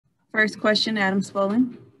First question, Adam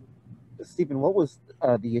Spollen. Stephen, what was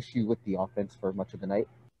the issue with the offense for much of the night?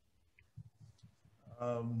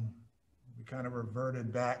 We kind of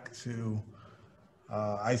reverted back to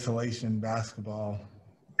isolation basketball.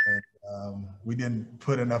 And we didn't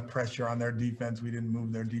put enough pressure on their defense. We didn't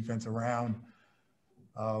move their defense around.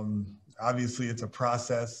 Obviously, it's a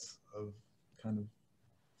process of kind of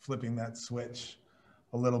flipping that switch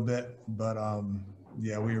a little bit. But,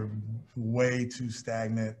 yeah, we were way too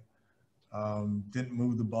stagnant. Didn't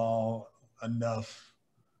move the ball enough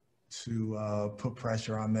to put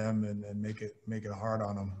pressure on them and make it hard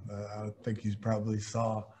on them. I think you probably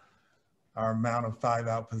saw our amount of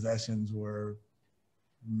 5-out possessions were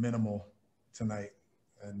minimal tonight,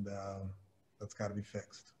 and that's got to be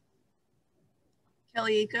fixed.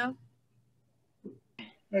 Kelly Eco.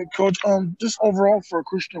 Hey, Coach, just overall for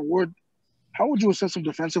Christian Wood, how would you assess him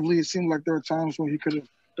defensively? It seemed like there were times when he could have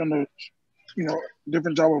done a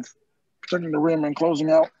different job of protecting the rim and closing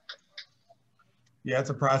out. Yeah,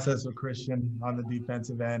 it's a process with Christian on the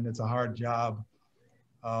defensive end. It's a hard job.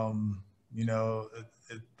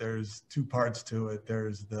 There's two parts to it.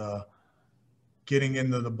 There's the getting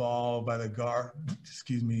into the ball by the guard,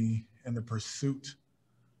 and the pursuit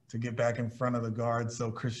to get back in front of the guard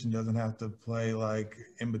so Christian doesn't have to play like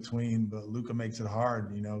in between. But Luka makes it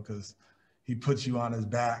hard, because he puts you on his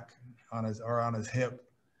back, on his hip,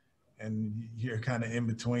 and you're kind of in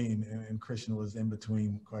between. And Christian was in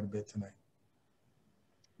between quite a bit tonight.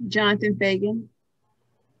 Jonathan Fagan.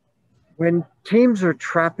 When teams are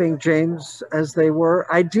trapping James as they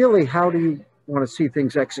were, ideally, how do you want to see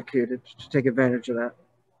things executed to take advantage of that?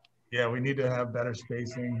 Yeah, we need to have better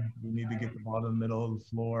spacing. We need to get the ball to the middle of the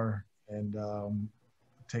floor and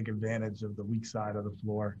take advantage of the weak side of the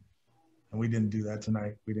floor. And we didn't do that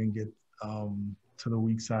tonight. We didn't get to the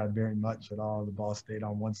weak side very much at all. The ball stayed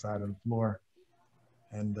on one side of the floor,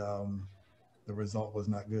 and the result was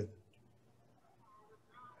not good.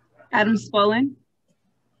 Adam Spollen.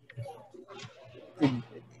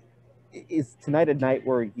 Is tonight a night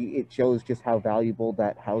where it shows just how valuable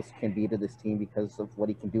that House can be to this team because of what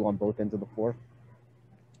he can do on both ends of the floor?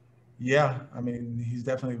 Yeah, I mean, he's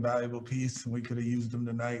definitely a valuable piece, and we could have used him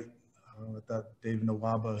tonight. I thought David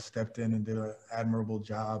Nwaba stepped in and did an admirable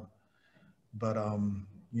job. But,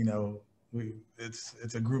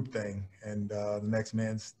 it's a group thing, and the next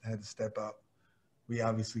man had to step up. We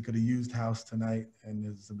obviously could have used House tonight and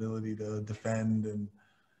his ability to defend and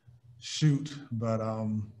shoot, but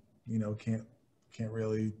can't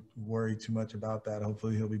really worry too much about that.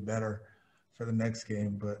 Hopefully he'll be better for the next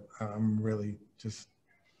game, but I'm really just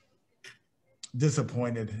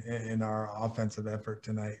disappointed in our offensive effort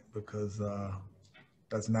tonight because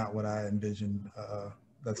that's not what I envisioned.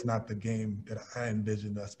 That's not the game that I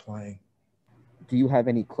envisioned us playing. Do you have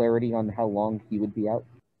any clarity on how long he would be out?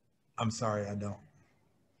 I'm sorry, I don't.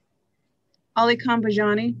 Ali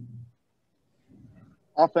Kambajani.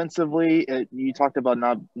 Offensively, you talked about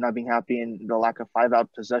not being happy in the lack of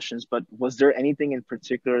 5-out possessions, but was there anything in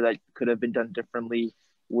particular that could have been done differently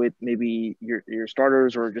with maybe your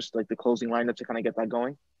starters or just like the closing lineup to kind of get that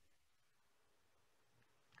going?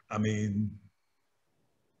 I mean,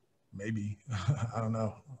 maybe. I don't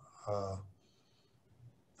know.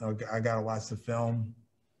 I got to watch the film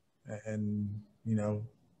and,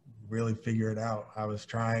 really figure it out. I was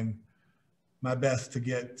trying my best to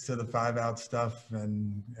get to the 5-out stuff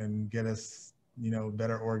and get us,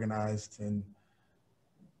 better organized. And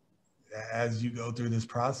as you go through this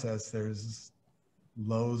process, there's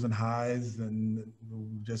lows and highs. And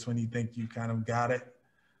just when you think you kind of got it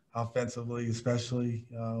offensively, especially,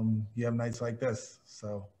 you have nights like this.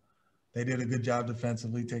 So they did a good job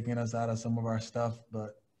defensively, taking us out of some of our stuff,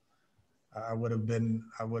 but I would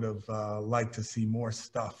have liked to see more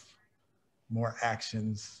stuff, more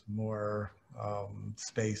actions, more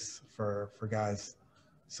space for guys,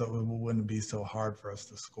 so it wouldn't be so hard for us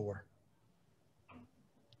to score.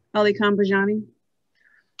 Ali Kambajani.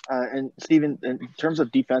 And Stephen, in terms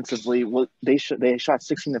of defensively, they shot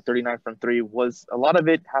 16 to 39 from three. Was a lot of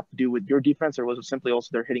it have to do with your defense, or was it simply also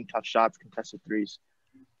they're hitting tough shots, contested threes?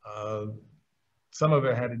 Some of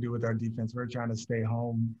it had to do with our defense. We were trying to stay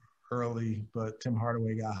home early, but Tim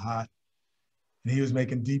Hardaway got hot. And he was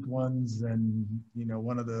making deep ones, and,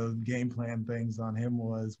 one of the game plan things on him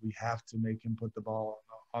was we have to make him put the ball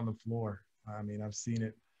on the floor. I mean, I've seen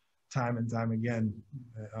it time and time again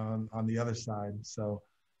on the other side. So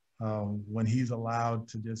when he's allowed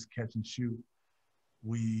to just catch and shoot,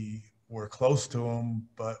 we were close to him,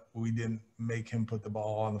 but we didn't make him put the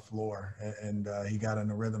ball on the floor. And he got in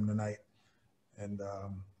a rhythm tonight and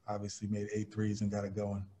obviously made 8 threes and got it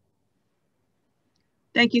going.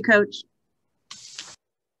 Thank you, Coach.